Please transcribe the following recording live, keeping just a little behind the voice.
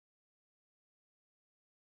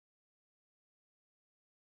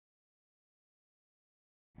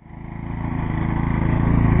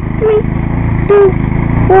2,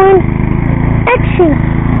 1, action!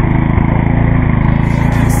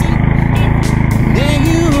 There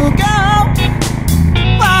you go.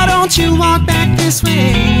 Why don't you walk back this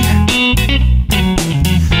way?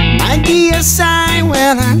 Might be a sign,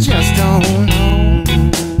 well, I just don't know.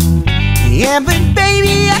 Yeah, but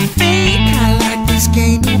baby, I think I like this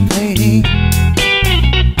game you play.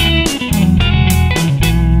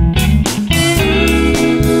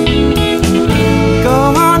 Go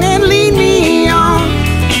on and lead me on.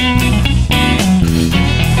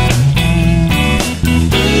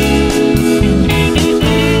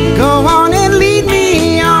 Go on and lead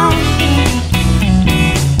me on.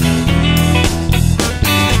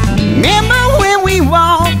 Remember when we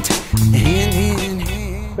walked hand in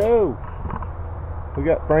hand? So, we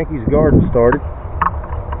got Frankie's garden started.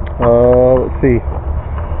 Let's see.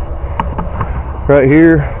 Right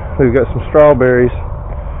here, we've got some strawberries.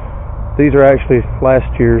 These are actually last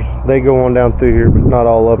year's. They go on down through here, but not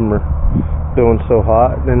all of them are doing so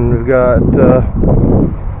hot. Then we've got a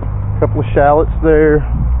couple of shallots there,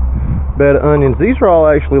 bed of onions. These are all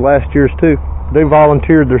actually last year's too. They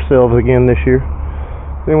volunteered themselves again this year.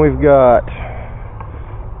 Then we've got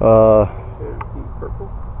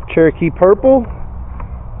Cherokee purple,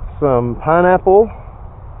 some pineapple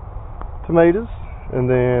tomatoes, and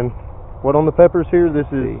then what on the peppers here? This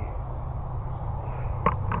is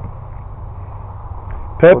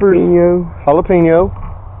peppers, jalapeno,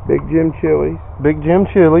 Big Jim chilies. Big Jim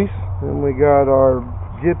chilies, Then we got our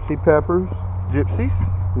gypsy peppers, gypsies,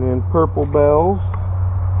 and then purple bells.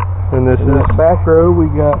 and this In is the back row we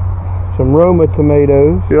got some Roma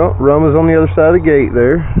tomatoes. yeah, Roma's on the other side of the gate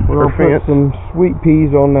there. We're Or gonna fence. put some sweet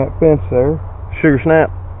peas on that fence there. Sugar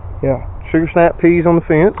snap, Yeah. sugar snap peas on the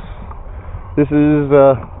fence. This is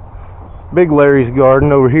Big Larry's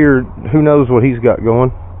garden over here. Who knows what he's got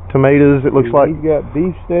going? Tomatoes. It looks like. He's got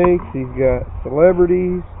beefsteaks, he's got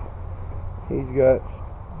celebrities, he's got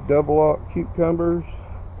double aught cucumbers,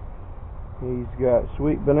 he's got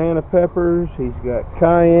sweet banana peppers, he's got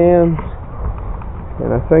cayennes,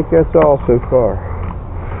 and I think that's all so far.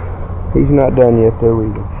 He's not done yet though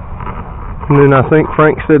either. And then I think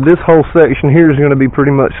Frank said this whole section here is going to be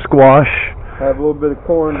pretty much squash. Have a little bit of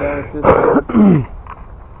corn down at this end,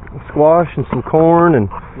 Squash and some corn and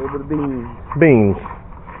a little bit of beans, beans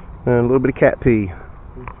and a little bit of cat pea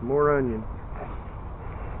and some more onion.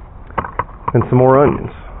 and some more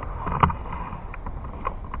onions.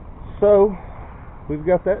 So we've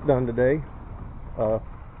got that done today.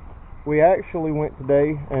 We actually went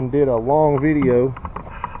today and did a long video.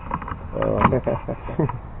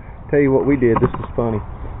 Tell you what we did. This is funny.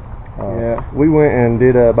 Yeah. We went and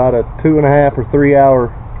did about a 2.5 or 3 hour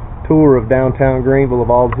tour of downtown Greenville of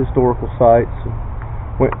all the historical sites.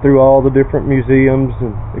 Went through all the different museums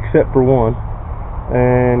except for one,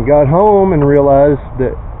 and got home and realized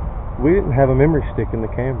that we didn't have a memory stick in the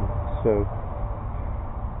camera. So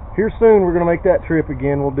here soon we're going to make that trip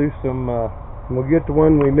again. We'll do some We'll get the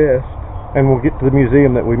one we missed. and we'll get to the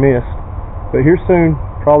museum that we missed. But here soon,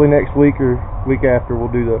 probably next week or week after, we'll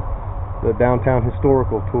do the downtown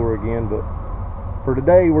historical tour again. But for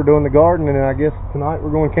today we're doing the garden, and I guess tonight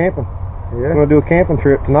we're going camping. Yeah. We're going to do a camping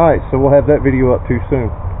trip tonight, so we'll have that video up too soon,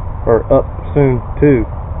 or up soon too.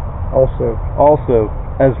 Also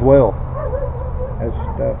as well As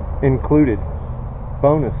stuff. included,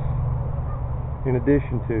 bonus, in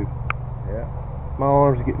addition to. Yeah. My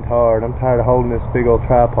arms are getting tired. I'm tired of holding this big old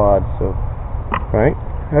tripod. So, right?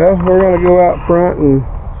 Well, we're going to go out front and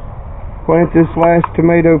plant this last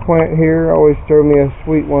tomato plant here. I always throw me a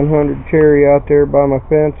sweet 100 cherry out there by my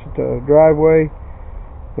fence at the driveway.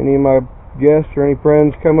 Any of my guests or any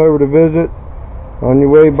friends come over to visit, on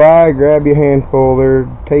your way by, grab you a handful. They're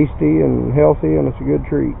tasty and healthy, and it's a good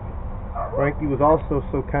treat. Frankie was also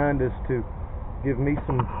so kind as to give me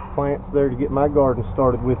some plants there to get my garden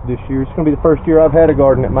started with this year. It's going to be the first year I've had a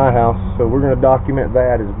garden at my house, so we're going to document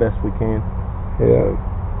that as best we can. Yeah.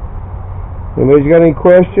 Anybody's got any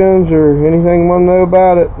questions or anything you want to know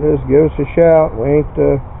about it, just give us a shout. We ain't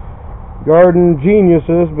garden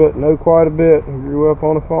geniuses, but know quite a bit. We grew up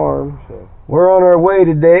on a farm. So. We're on our way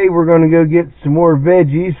today. We're going to go get some more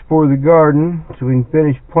veggies for the garden so we can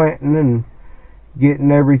finish planting and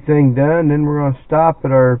getting everything done. Then we're going to stop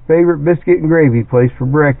at our favorite biscuit and gravy place for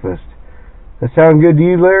breakfast. That sound good to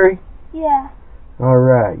you, Larry? Yeah.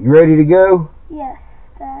 Alright, you ready to go? Yes,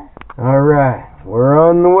 Dad. Alright, we're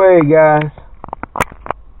on the way, guys.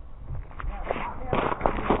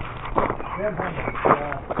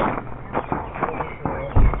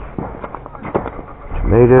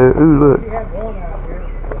 Tomato, ooh look.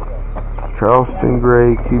 Charleston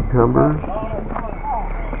gray cucumbers.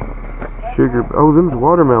 Sugar, oh them's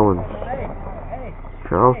watermelons.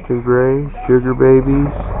 Charleston Gray, Sugar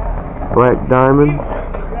Babies, Black Diamond.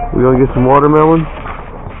 We gonna get some watermelon?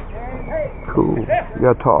 Cool.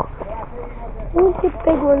 You gotta talk. I want to get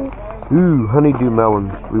the big ones. Ooh, honeydew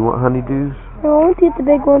melons. We want honeydews? No, I want to get the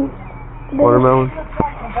big ones. Watermelon?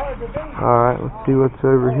 Alright, let's see what's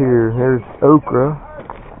over here. There's okra.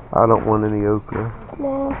 I don't want any okra.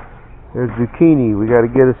 No. There's zucchini. We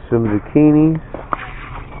gotta get us some zucchinis.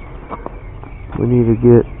 We need to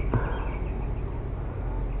get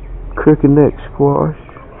crooked neck squash.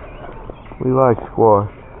 We like squash.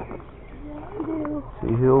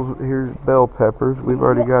 See, here's bell peppers. We've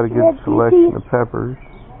already got a good selection of peppers.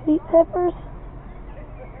 Sweet peppers?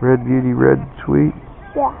 Red Beauty, red sweet.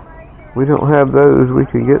 Yeah. We don't have those. We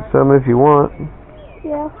can get some if you want.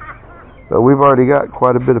 Yeah. But we've already got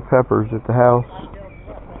quite a bit of peppers at the house.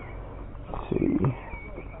 Let's see.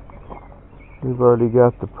 We've already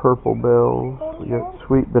got the purple bells. We got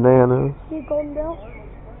sweet bananas. You golden bell?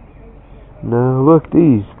 No, look,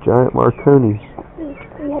 these giant Marconis.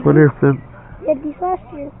 What are them? We had these last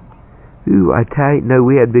year. Ooh, no,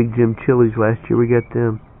 we had Big Jim chilies last year. We got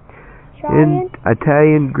them. And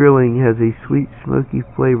Italian grilling has a sweet, smoky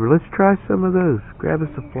flavor. Let's try some of those. Grab us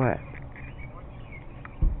a flat.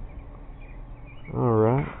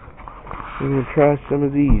 Alright. We're going to try some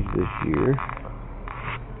of these this year.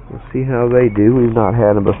 We'll see how they do. We've not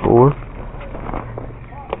had them before.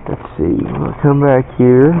 Let's see. We'll come back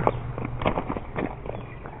here.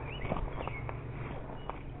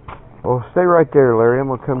 Well, stay right there, Larry. I'm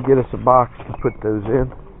going to come get us a box to put those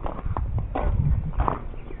in.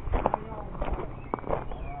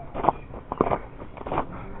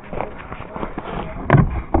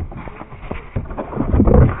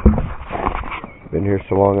 Been here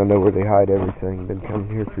so long, I know where they hide everything. Been coming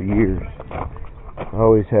here for years. I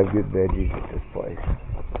always have good veggies at this place.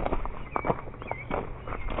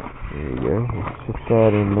 There you go. Let's put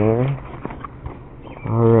that in there.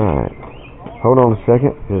 Alright. Hold on a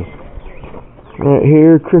second. Just right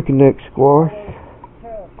here, crooked neck squash.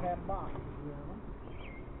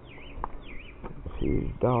 Let's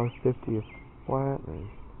see, $1.50 a flat. There's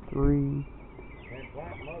 3.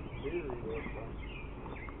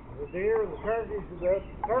 The deer, the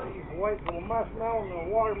turkeys wait for the muskmelon and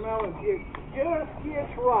the watermelon just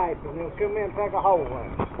gets ripe, and they'll come in and take a hold of it.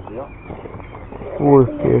 Yep.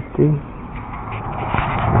 $4.50.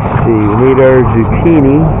 Let's see, we need our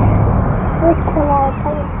zucchini.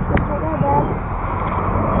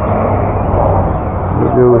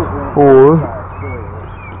 We'll go with 4.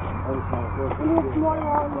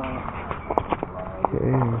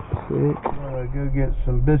 Okay, 6. I'm gonna go get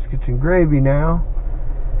some biscuits and gravy now.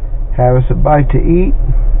 Have us a bite to eat.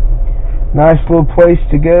 Nice little place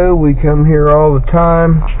to go. We come here all the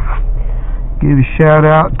time. Give a shout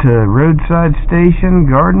out to Roadside Station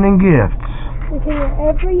Garden and Gifts. We come here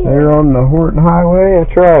every year. They're on the Horton Highway.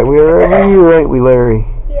 That's right. We are every year, ain't we, Larry?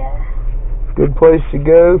 Yeah. Good place to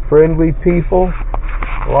go. Friendly people.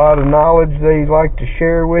 A lot of knowledge they like to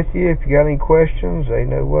share with you. If you got any questions, they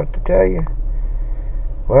know what to tell you.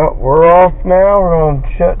 Well, we're off now. We're going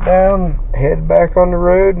to shut down, head back on the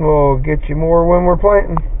road, and we'll get you more when we're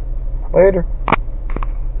planting. Later.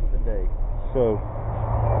 Today. So,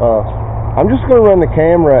 I'm just going to run the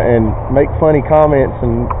camera and make funny comments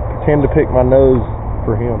and pretend to pick my nose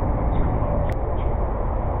for him.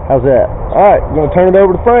 How's that? Alright, I'm going to turn it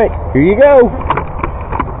over to Frank. Here you go.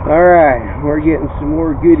 Alright, we're getting some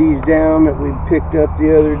more goodies down that we picked up the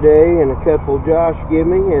other day, and a couple Josh gave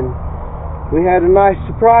me, and we had a nice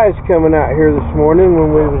surprise coming out here this morning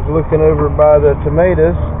when we was looking over by the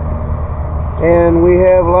tomatoes. And we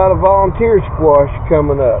have a lot of volunteer squash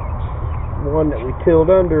coming up. One that we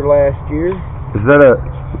tilled under last year. Is that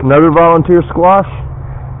another volunteer squash?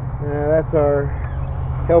 That's our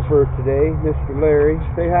helper today, Mr. Larry.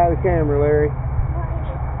 Say hi to the camera, Larry.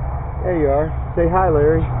 There you are. Say hi,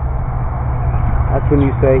 Larry. That's when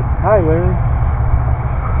you say, hi, Larry.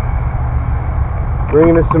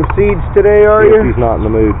 Bringing us some seeds today, are you? He's not in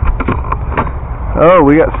the mood. Oh,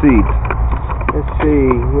 we got seeds. Let's see.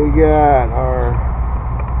 We got our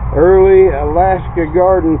early Alaska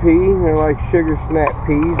garden pea. They're like sugar snap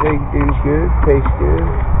peas. They do good, taste good.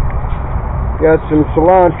 Got some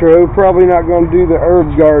cilantro. Probably not going to do the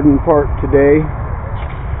herb garden part today.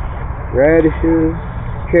 Radishes,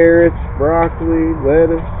 carrots, broccoli,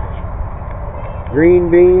 lettuce, green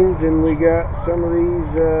beans, and we got some of these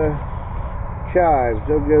chives.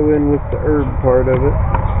 They'll go in with the herb part of it.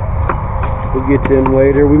 We'll get them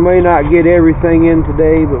later. We may not get everything in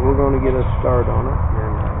today, but we're going to get a start on it.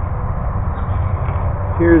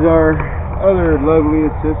 Here's our other lovely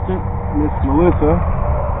assistant, Miss Melissa.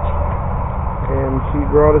 and she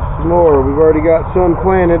brought us some more. We've already got some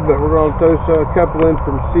planted, but we're going to throw a couple in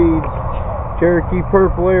from seeds. Cherokee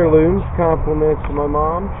Purple Heirlooms, compliments to my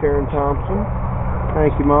mom, Sharon Thompson.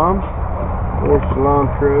 Thank you, Mom. More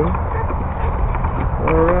cilantro.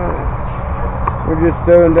 Alright. We're just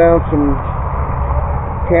throwing down some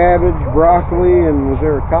cabbage, broccoli, and was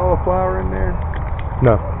there a cauliflower in there?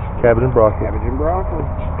 No, cabbage and broccoli. Cabbage and broccoli.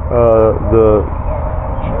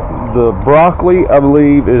 The broccoli, I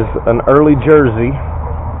believe, is an early Jersey,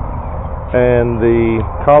 and the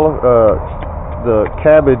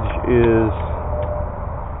cabbage is,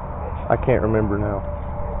 I can't remember now.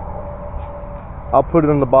 I'll put it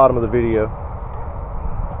in the bottom of the video.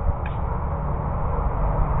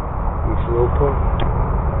 It's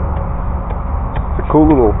a cool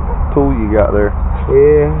little tool you got there.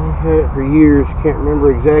 Yeah, I've had it for years. Can't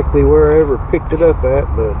remember exactly where I ever picked it up at,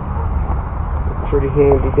 but it's a pretty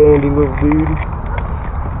handy dandy little dude.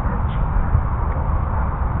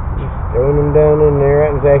 Just throwing them down in there.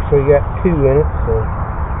 It's actually got 2 in it, so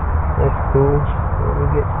that's cool. Let me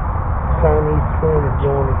get Chinese twins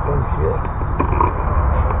going or some shit.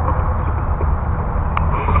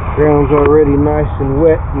 Ground's already nice and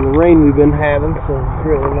wet from the rain we've been having, so it's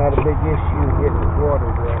really not a big issue getting it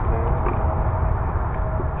watered right now.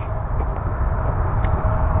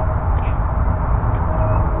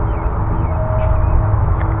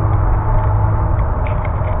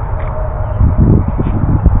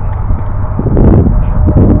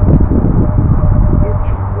 Get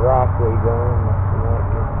some broccoli going. I like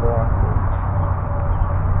this broccoli.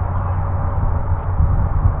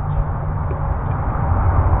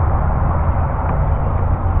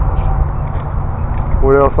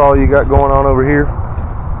 What else all you got going on over here?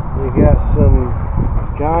 We got some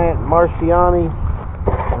giant Marciano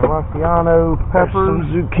peppers. Some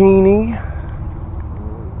zucchini.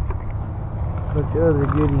 A bunch of other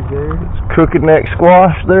goodies there. It's crooked neck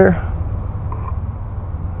squash there.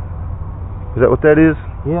 Is that what that is?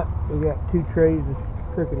 Yep, we got 2 trays of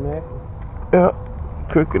crooked neck. Yep,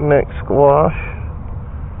 crooked neck squash.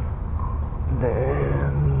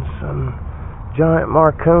 Then some giant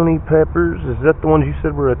Marconi peppers. Is that the ones you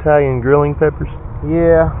said were Italian grilling peppers?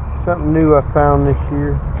 Yeah, something new I found this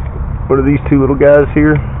year. What are these 2 little guys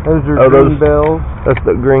here? Those are green bells. That's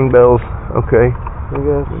the green bells. Okay. We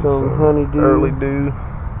got some honeydew. Early dew.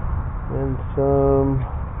 And some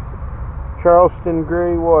Charleston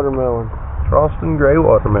gray watermelon. Charleston gray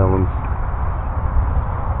watermelons.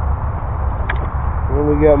 And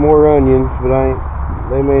we got more onions, but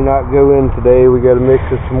they may not go in today. We got to mix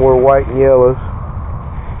with some more white and yellows.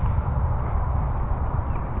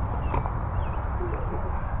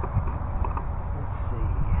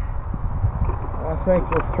 I think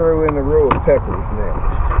let's throw in a row of peppers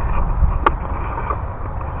next.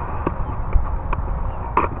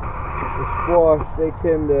 The squash, they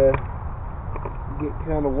tend to get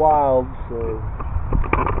kind of wild, so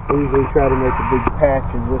we usually try to make a big patch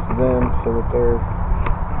of just them so that they're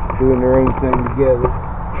doing their own thing together.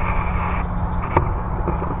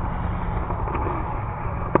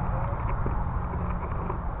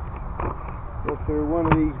 We'll throw one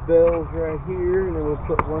of these bells right here, and then we'll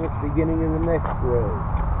put one at the beginning of the next row.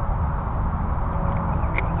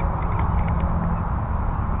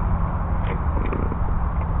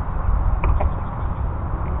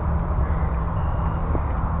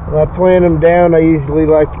 When I plant them down, I usually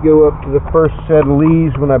like to go up to the first set of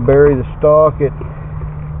leaves when I bury the stalk. It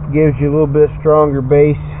gives you a little bit stronger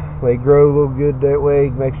base. They grow a little good that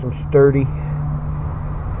way, makes them sturdy.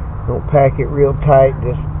 Don't pack it real tight,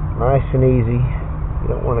 just nice and easy. You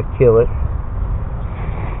don't want to kill it.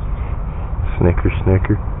 Snicker,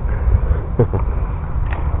 snicker.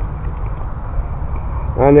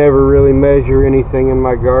 I never really measure anything in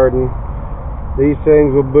my garden. These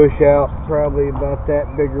things will bush out probably about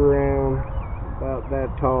that big around, about that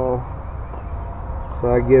tall. So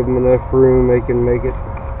I give them enough room they can make it.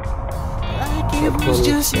 Like it was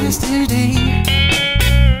just yesterday.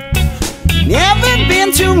 Never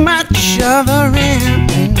been too much of a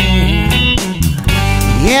rambling man.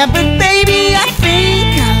 Yeah, but baby, I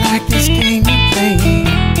think I like this game you play.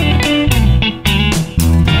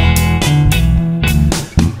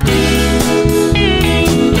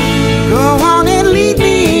 Go on and lead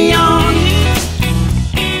me on.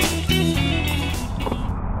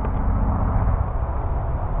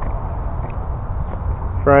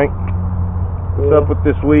 Frank, what's up with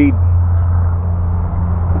this weed?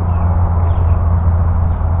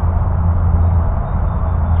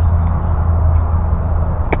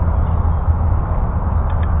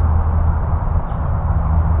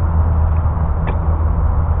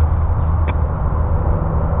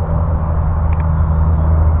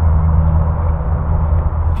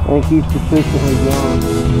 think he's persistently gone.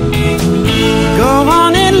 Go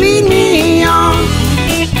on and lead me on.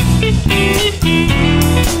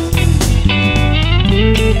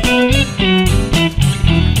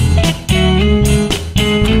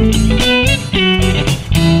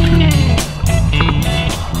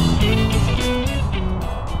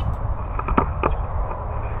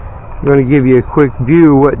 I'm going to give you a quick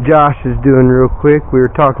view of what Josh is doing real quick. We were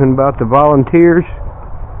talking about the volunteers.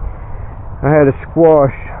 I had a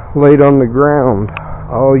squash laid on the ground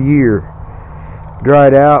all year.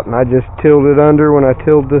 Dried out, and I just tilled it under when I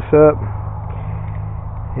tilled this up.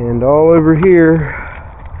 And all over here,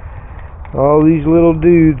 all these little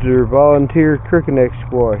dudes are volunteer crooked-neck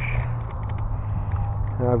squash.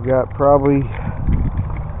 And I've got probably,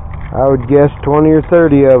 I would guess, 20 or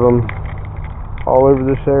 30 of them all over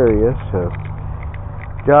this area. So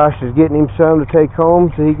Josh is getting him some to take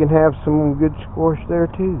home so he can have some good squash there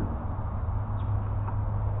too.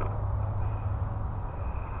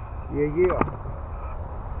 Yeah.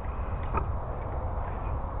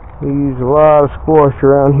 We use a lot of squash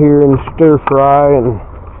around here in stir fry and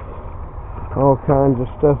all kinds of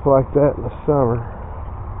stuff like that in the summer.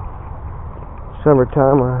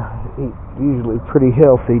 Summertime I eat usually pretty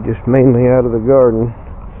healthy, just mainly out of the garden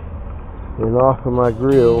and off of my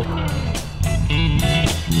grill.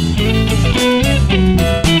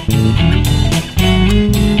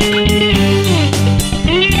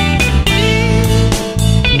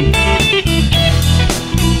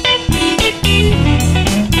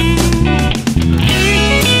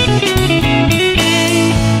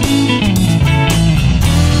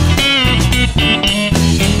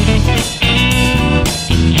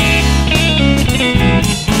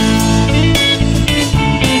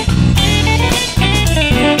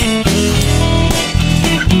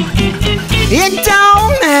 It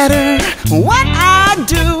don't matter what I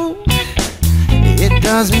do, it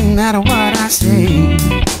doesn't matter what I say.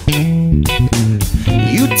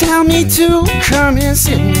 You tell me to come and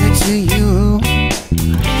sit next to you,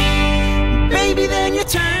 baby, then you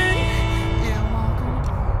turn and walk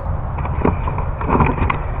away.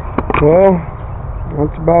 Well,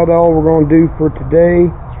 that's about all we're going to do for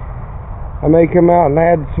today. I may come out and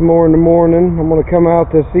add some more in the morning. I'm going to come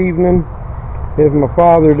out this evening, if my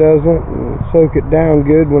father doesn't, and soak it down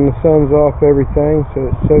good when the sun's off everything, so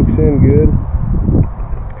it soaks in good.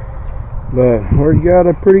 But we got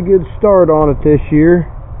a pretty good start on it this year.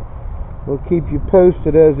 We'll keep you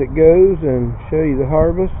posted as it goes and show you the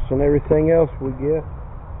harvests and everything else we get.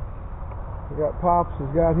 We got Pops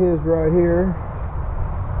has got his right here,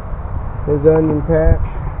 his onion patch.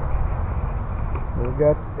 We've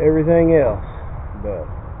got everything else. But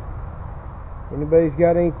anybody's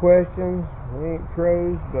got any questions? We ain't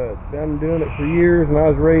pros, but been doing it for years, and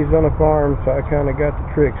I was raised on a farm, so I kind of got the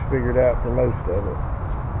tricks figured out for most of it.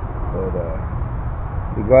 But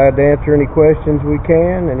be glad to answer any questions we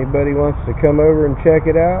can. Anybody wants to come over and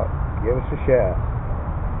check it out, give us a shout.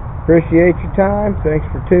 Appreciate your time. Thanks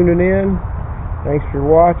for tuning in. Thanks for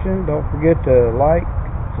watching. Don't forget to like,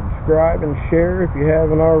 subscribe, and share if you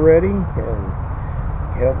haven't already, and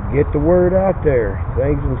help get the word out there.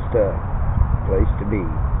 Things and stuff. Place to be.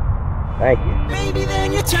 Thank you. Baby,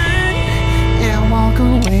 then you turn and walk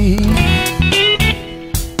away.